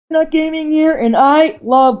Not gaming here, and I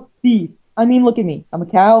love beef. I mean, look at me. I'm a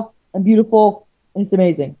cow. I'm beautiful, and it's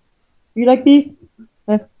amazing. You like beef?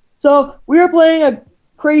 Eh. So we are playing a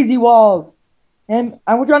crazy walls, and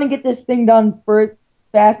I'm trying to get this thing done for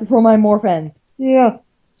fast before my morph ends. Yeah.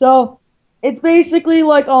 So it's basically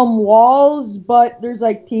like walls, but there's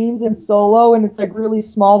like teams and solo, and it's like really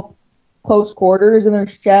small, close quarters, and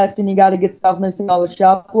there's chests, and you got to get stuff missing all the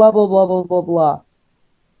shop. Blah blah blah blah blah blah.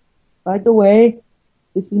 By the way,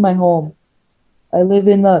 this is my home. I live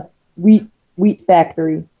in the wheat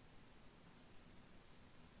factory.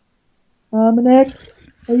 Dominic,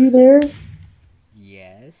 are you there?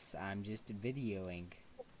 Yes, I'm just videoing.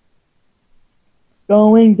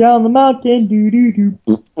 Going down the mountain, doo doo doo.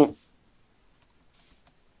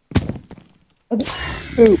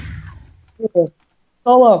 Poop.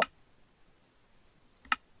 Solo.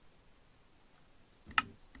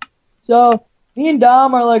 So me and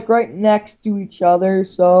Dom are like right next to each other,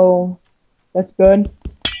 so that's good.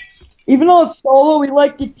 Even though it's solo, we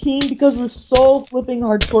like to team because we're so flipping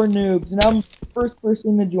hardcore noobs, and I'm the first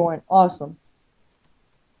person to join. Awesome.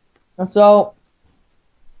 And so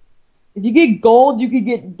if you get gold, you could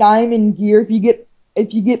get diamond gear. If you get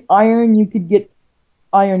iron, you could get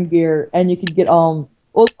iron gear, and you could get well,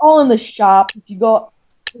 it's all in the shop. If you go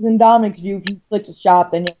in Dominic's view, if you click the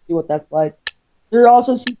shop, then you'll see what that's like. There are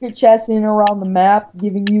also secret chests in and around the map,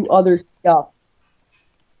 giving you other stuff.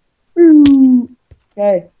 Ooh.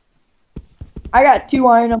 Okay, I got 2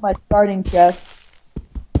 iron on my starting chest.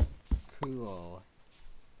 Cool.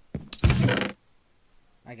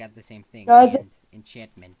 I got the same thing. Guys, And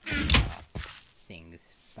enchantment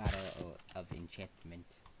things. Battle of enchantment.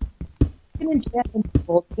 an enchantment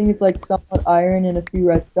table. I think it's like somewhat iron and a few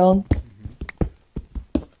redstone.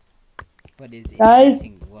 But is Guys,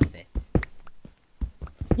 enchanting worth it?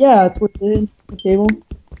 yeah, it's worth it. The table.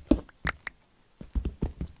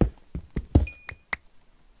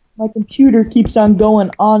 My computer keeps on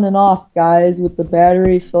going on and off, guys, with the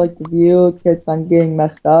battery, so like the view keeps on getting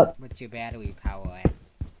messed up. What's your battery power at?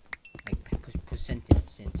 Like percentage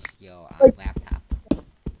since your Like- laptop?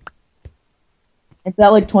 It's at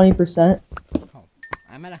like 20%. Oh,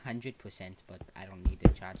 I'm at 100%, but I don't need to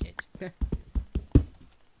charge it.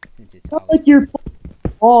 Since it's It's not always... like you're plugged into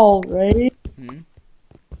a wall, right? Hmm?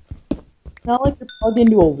 It's not like you're plugged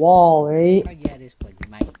into a wall, right? Oh yeah, it is plugged.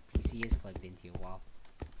 My PC is plugged into your wall.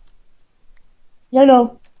 Yeah, I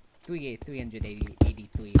know.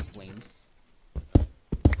 383 frames.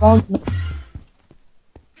 Wrong.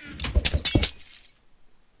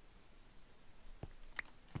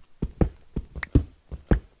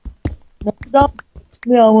 No, don't.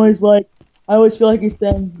 Me, I always feel like he's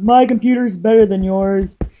saying, my computer's better than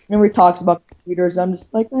yours. Whenever he talks about computers, I'm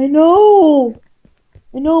just like, I know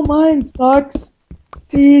mine sucks.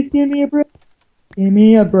 Please give me a break. Give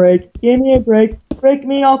me a break. Give me a break. Break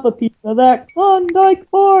me off a piece of that Klondike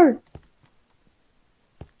bar.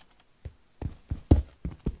 I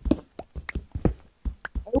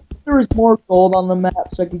wish there was more gold on the map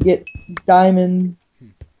so I could get diamond.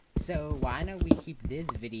 So why don't we keep this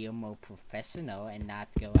video more professional and not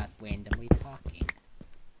go out randomly talking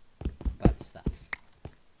about stuff?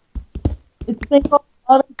 It's a thing called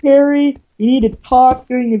commentary. You need to talk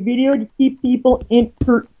during the video to keep people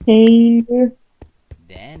entertained.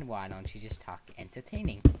 Then why don't you just talk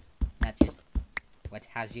entertaining? Not just,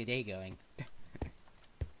 how's your day going?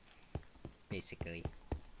 Basically.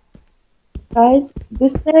 Guys,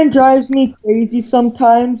 this man drives me crazy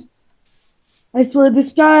sometimes. I swear,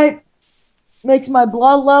 this guy makes my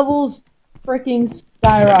blood levels freaking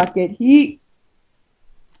skyrocket. He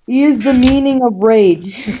is the meaning of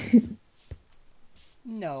rage.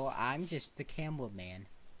 No, I'm just the camel man.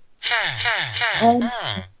 Man,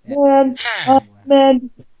 man,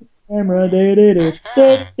 camera,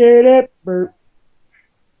 burp.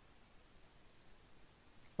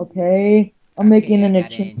 Okay, I'm making I an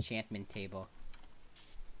got an enchantment table.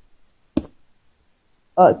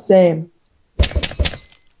 Same.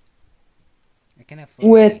 I can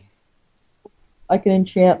afford With, I can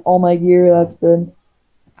enchant all my gear, that's good.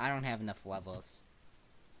 I don't have enough levels.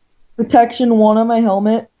 Protection 1 on my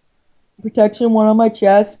helmet. Protection 1 on my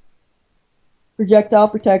chest. Projectile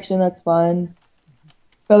protection, that's fine.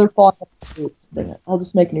 Feather fall boots. Dang it. I'll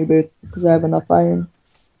just make new boots because I have enough iron.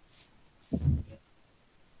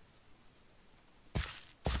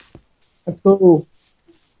 Let's go.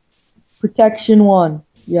 Protection 1.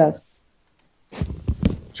 Yes.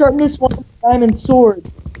 Sharpness 1 diamond sword.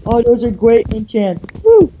 Oh, those are great enchants.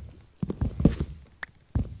 Woo!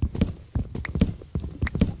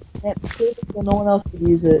 Can't save it so no one else could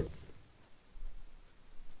use it.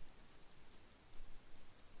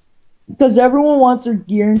 because everyone wants their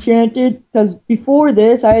gear enchanted. Because before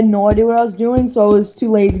this, I had no idea what I was doing, so I was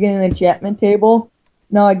too lazy to get an enchantment table.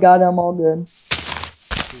 Now I got it, I'm all good.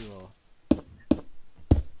 Cool.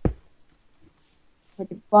 I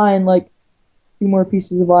could find like 2 more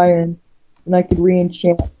pieces of iron, and I could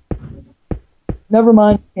re-enchant. Never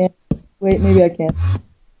mind, I can't. Wait, maybe I can.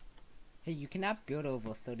 Hey, you cannot build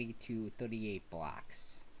over 32, 38 blocks.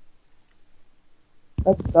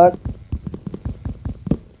 That sucks.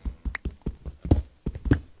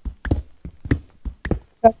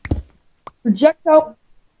 Projectile.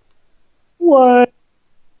 What?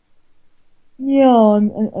 Yeah,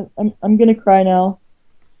 I'm gonna cry now.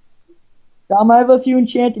 I might have a few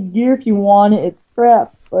enchanted gear if you want it. It's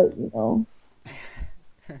crap, but you know.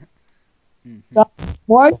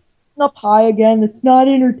 Why are you up high again? It's not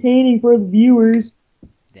entertaining for the viewers.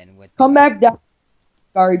 Then what? Come back down.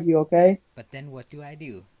 Guard you, okay? But then what do I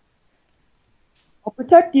do? I'll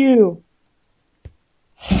protect you.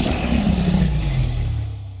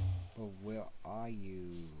 But where are you?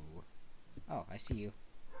 Oh, I see you.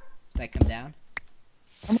 Should I come down?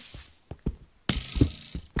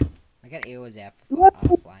 I got arrows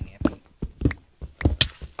flying at me.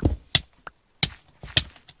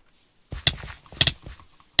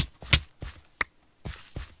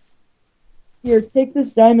 Here, take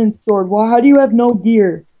this diamond sword. Well, how do you have no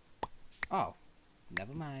gear? Oh,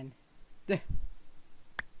 never mind.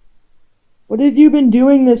 What have you been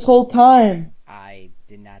doing this whole time? I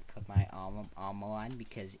did not put my armor on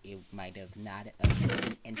because it might have not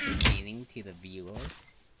been entertaining to the viewers.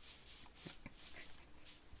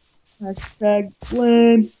 Hashtag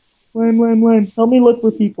lame. Lame. Help me look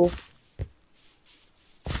for people.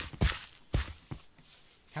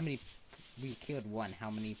 How many? We killed one. How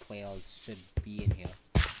many players should be in here?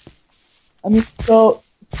 I mean, so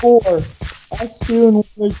 4. Us 2 and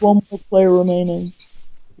there's 1 more player remaining.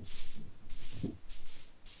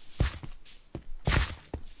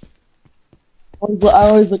 I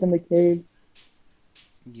always look in the cave.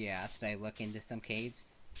 Yeah, should I look into some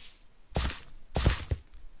caves?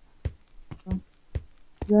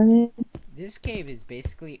 This cave is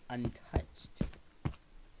basically untouched.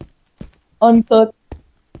 Uncooked.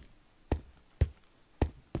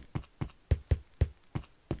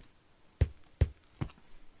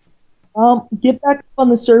 Get back up on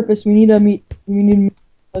the surface. We need to meet.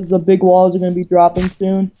 Because the big walls are going to be dropping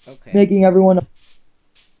soon. Okay. Making everyone.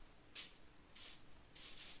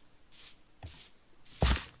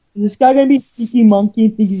 Is this guy going to be sneaky monkey?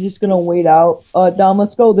 Think he's just going to wait out? Dom,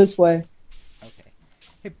 let's go this way. Okay.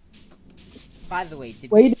 Hey, by the way,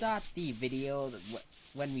 did we start the video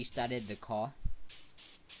when we started the call?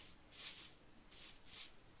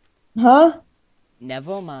 Huh?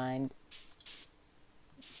 Never mind.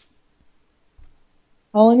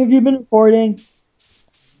 How long have you been recording?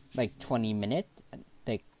 Like 20 minutes?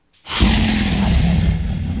 Like...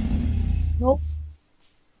 Nope.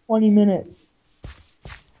 20 minutes.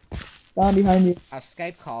 Down behind you. Our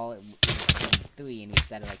Skype call was 3 and we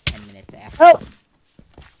started like 10 minutes after. Help!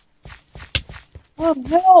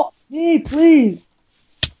 Help me, please!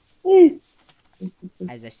 Please!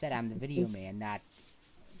 As I said, I'm the video man, not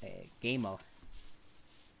the gamer.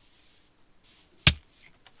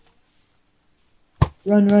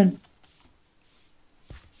 Run.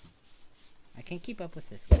 I can't keep up with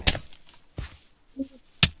this guy. And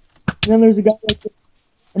then there's a guy like this.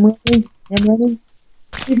 I'm running.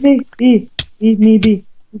 Leave me be.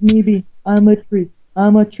 I'm a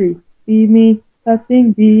tree. Leave me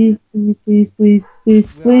nothing be. Please.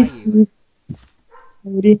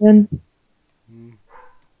 Loading.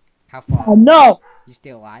 How far? Oh no! You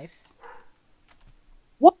still alive?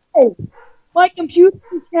 Why? My computer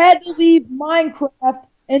just had to leave Minecraft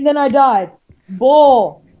and then I died.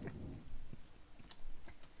 Bull.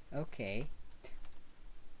 Okay.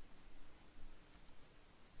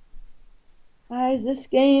 Guys, this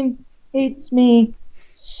game hates me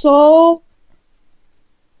so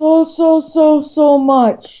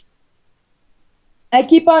much. I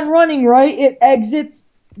keep on running, right? It exits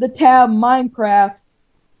the tab Minecraft,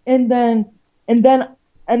 and then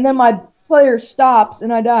my player stops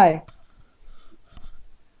and I die.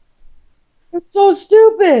 It's so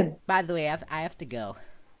stupid. By the way, I have to go.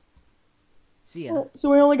 See ya. So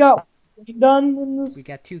we only got one game done in this. We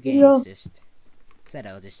got 2 video? games. Just said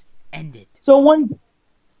I'll just end it. So one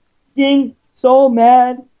being so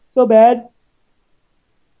mad, so bad.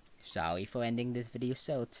 Sorry for ending this video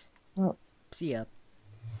short. Oh. See ya.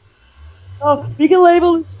 Oh, we can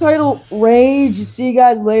label this title Rage. See you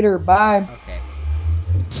guys later. Bye. Okay.